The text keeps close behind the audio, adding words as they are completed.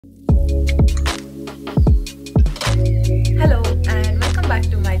Hello and welcome back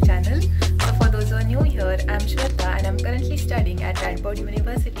to my channel. So for those who are new here, I'm Shweta and I'm currently studying at Radboud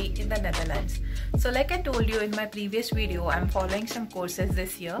University in the Netherlands. So like I told you in my previous video, I'm following some courses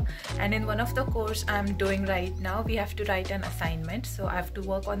this year, and in one of the course I'm doing right now, we have to write an assignment. So I have to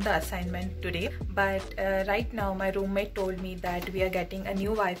work on the assignment today, but right now my roommate told me that we are getting a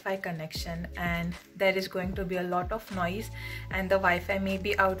new Wi-Fi connection and there is going to be a lot of noise and the Wi-Fi may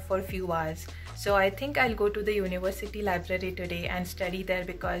be out for a few hours. So I think I'll go to the university library today and study there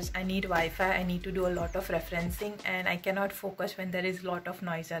because I need Wi-Fi, I need to do a lot of referencing and I cannot focus when there is a lot of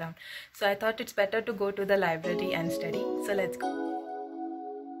noise around. So I thought it's better to go to the library and study. So let's go.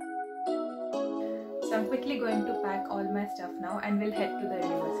 So I'm quickly going to pack all my stuff now and we'll head to the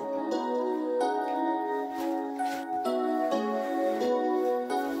university.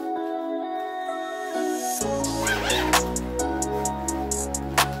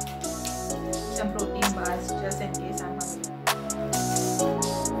 Some protein bars just in case I'm hungry.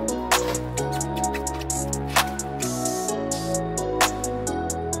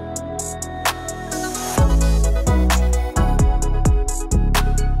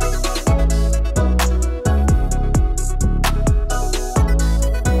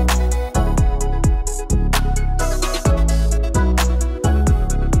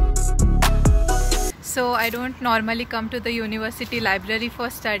 So I don't normally come to the university library for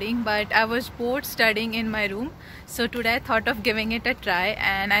studying, but I was bored studying in my room. So today I thought of giving it a try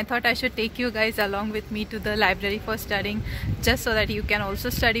and I thought I should take you guys along with me to the library for studying, just so that you can also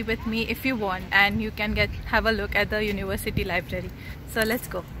study with me if you want and you can have a look at the university library. So let's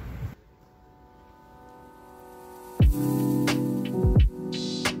go.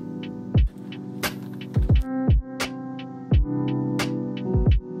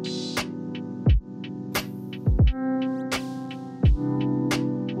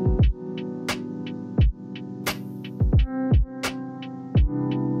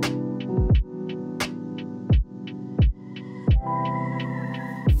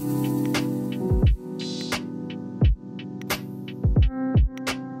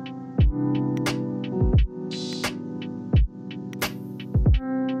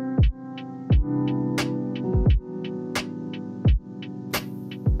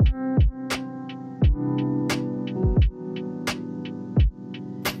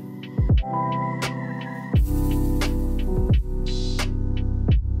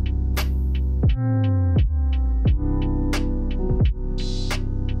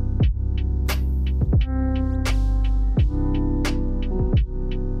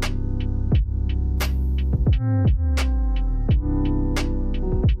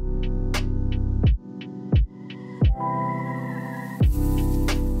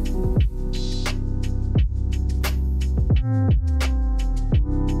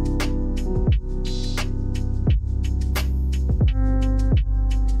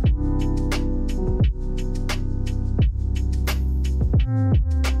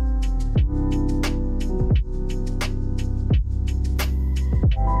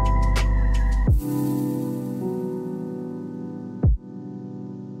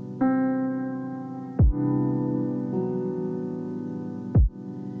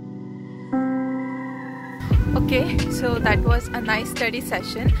 Okay, so that was a nice study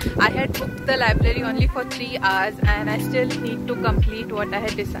session. I had booked the library only for 3 hours and I still need to complete what I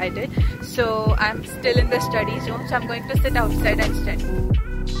had decided. So I'm still in the study zone, so I'm going to sit outside and study.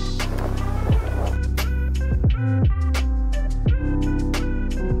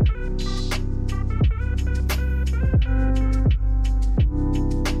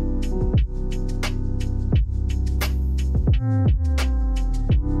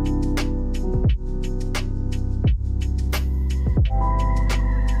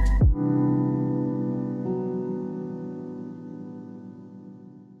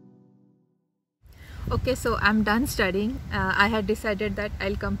 Okay, so I'm done studying. I had decided that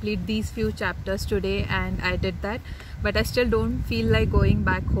I'll complete these few chapters today and I did that, but I still don't feel like going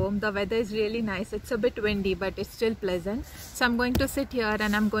back home. The weather is really nice. It's a bit windy, but it's still pleasant. So I'm going to sit here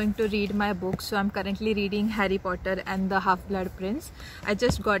and I'm going to read my book. So I'm currently reading Harry Potter and the Half-Blood Prince. I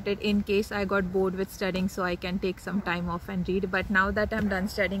just got it in case I got bored with studying, so I can take some time off and read. But now that I'm done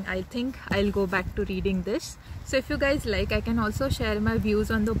studying, I think I'll go back to reading this. So if you guys like, I can also share my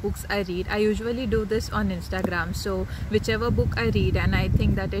views on the books I read. I usually do this on Instagram. So whichever book I read and I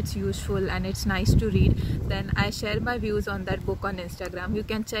think that it's useful and it's nice to read, then I share my my views on that book on Instagram. You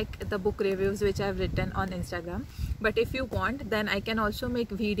can check the book reviews which I've written on Instagram. But if you want, then I can also make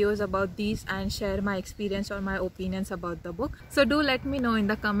videos about these and share my experience or my opinions about the book. So do let me know in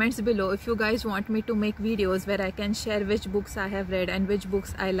the comments below if you guys want me to make videos where I can share which books I have read and which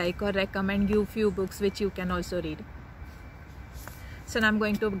books I like, or recommend you few books which you can also read. So now I'm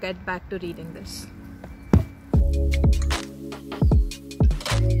going to get back to reading this.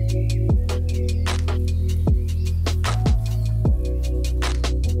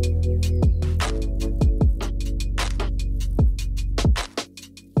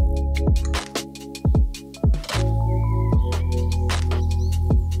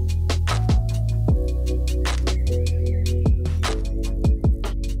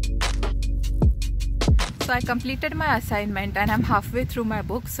 So I completed my assignment and I'm halfway through my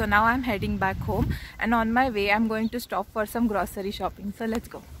book. So now I'm heading back home, and on my way I'm going to stop for some grocery shopping. So let's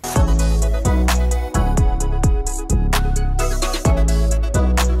go.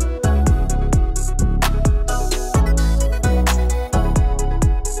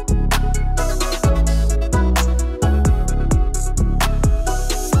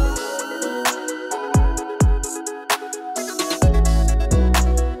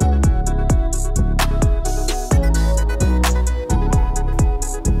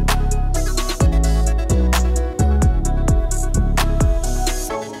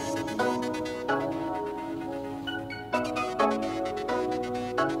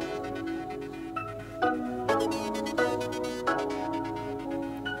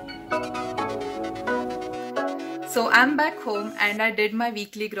 So I'm back home and I did my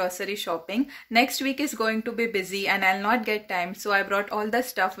weekly grocery shopping. Next week is going to be busy and I'll not get time, so I brought all the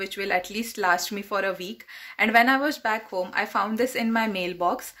stuff which will at least last me for a week. And when I was back home, I found this in my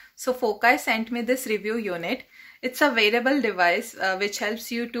mailbox. So Foci sent me this review unit. It's a wearable device which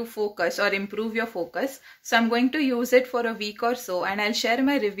helps you to focus or improve your focus. So I'm going to use it for a week or so, and I'll share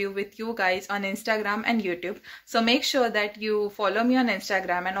my review with you guys on Instagram and YouTube. So make sure that you follow me on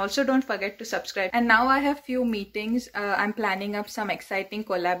Instagram, and also don't forget to subscribe. And now I have few meetings. I'm planning up some exciting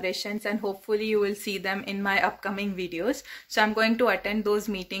collaborations, and hopefully you will see them in my upcoming videos. So I'm going to attend those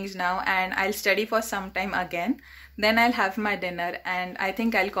meetings now, and I'll study for some time again. Then I'll have my dinner and I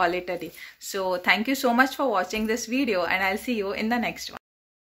think I'll call it a day. So thank you so much for watching this video, and I'll see you in the next one.